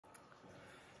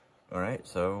Alright,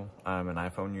 so I'm an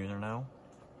iPhone user now,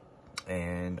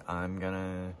 and I'm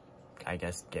gonna, I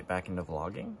guess, get back into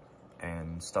vlogging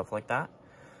and stuff like that.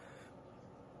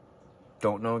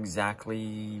 Don't know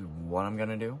exactly what I'm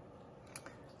gonna do.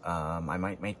 I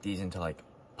might make these into like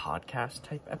podcast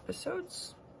type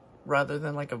episodes rather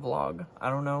than like a vlog. I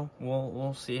don't know.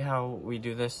 We'll see how we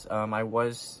do this. I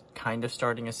was kind of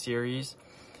starting a series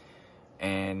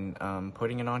and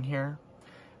putting it on here.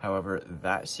 However,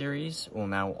 that series will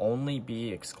now only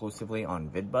be exclusively on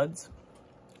VidBuds.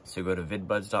 So go to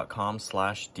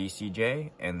vidbuds.com/DCJ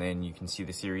and then you can see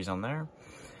the series on there.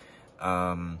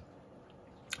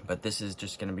 But this is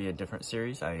just going to be a different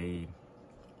series. I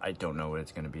don't know what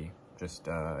it's going to be. Just,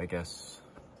 I guess,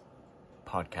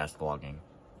 podcast vlogging.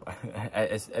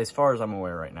 as far as I'm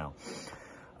aware right now.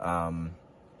 I'm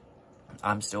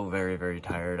still very, very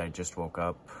tired. I just woke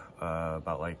up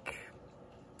about like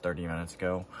 30 minutes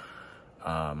ago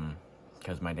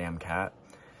because my damn cat.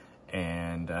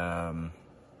 And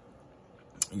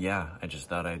yeah, I just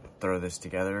thought I'd throw this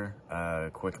together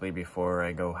quickly before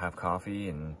I go have coffee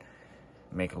and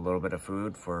make a little bit of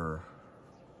food for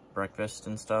breakfast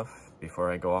and stuff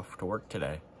before I go off to work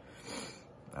today.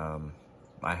 I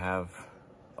have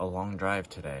a long drive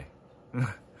today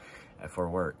for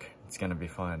work. It's gonna be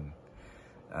fun.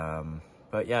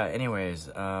 But yeah, anyways,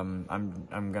 I'm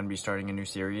gonna be starting a new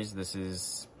series. This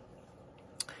is,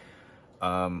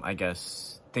 I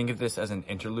guess, think of this as an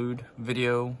interlude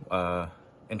video,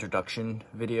 introduction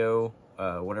video,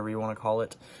 whatever you want to call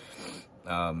it.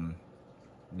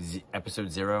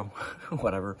 Episode 0,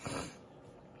 whatever.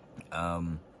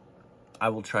 I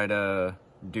will try to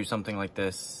do something like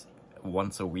this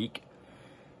once a week.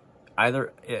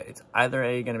 It's either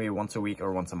going to be once a week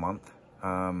or once a month.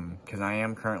 Because I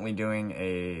am currently doing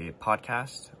a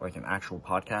podcast, like an actual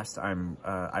podcast.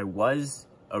 I was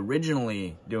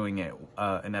originally doing it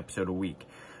an episode a week.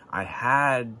 I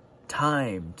had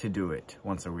time to do it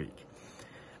once a week,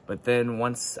 but then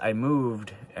once I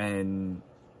moved and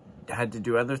had to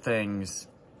do other things,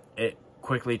 it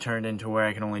quickly turned into where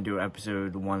I can only do an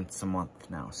episode once a month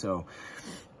now. So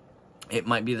it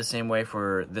might be the same way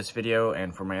for this video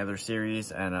and for my other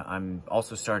series, and I'm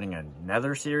also starting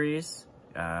another series.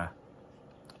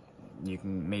 You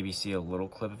can maybe see a little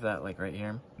clip of that, like right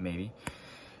here, maybe.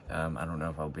 I don't know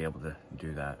if I'll be able to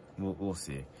do that. We'll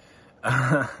see.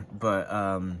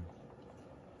 But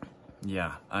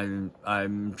yeah,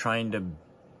 I'm trying to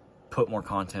put more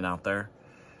content out there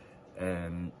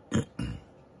and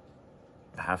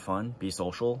have fun, be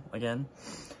social again.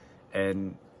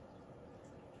 And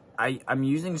I'm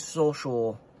using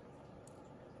social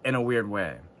in a weird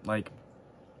way. Like,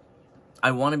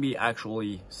 I want to be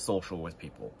actually social with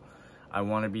people. I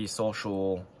want to be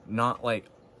social, not like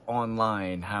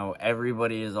online, how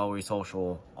everybody is always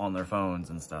social on their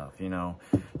phones and stuff, you know?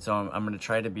 So I'm going to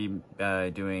try to be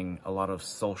doing a lot of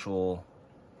social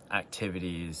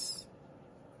activities,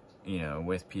 you know,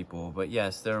 with people. But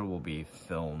yes, there will be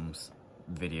films,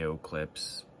 video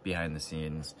clips, behind the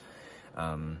scenes.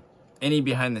 Any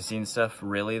behind the scenes stuff,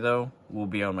 really, though, will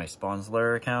be on my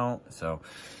Sponsler account. So,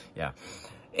 yeah.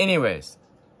 Anyways,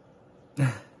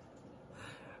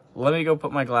 let me go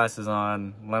put my glasses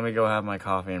on. Let me go have my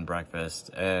coffee and breakfast.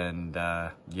 And,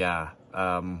 yeah,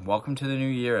 welcome to the new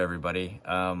year, everybody.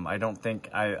 I don't think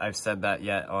I've said that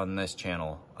yet on this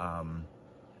channel,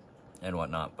 and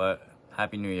whatnot. But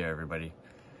Happy New Year, everybody.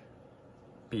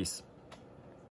 Peace.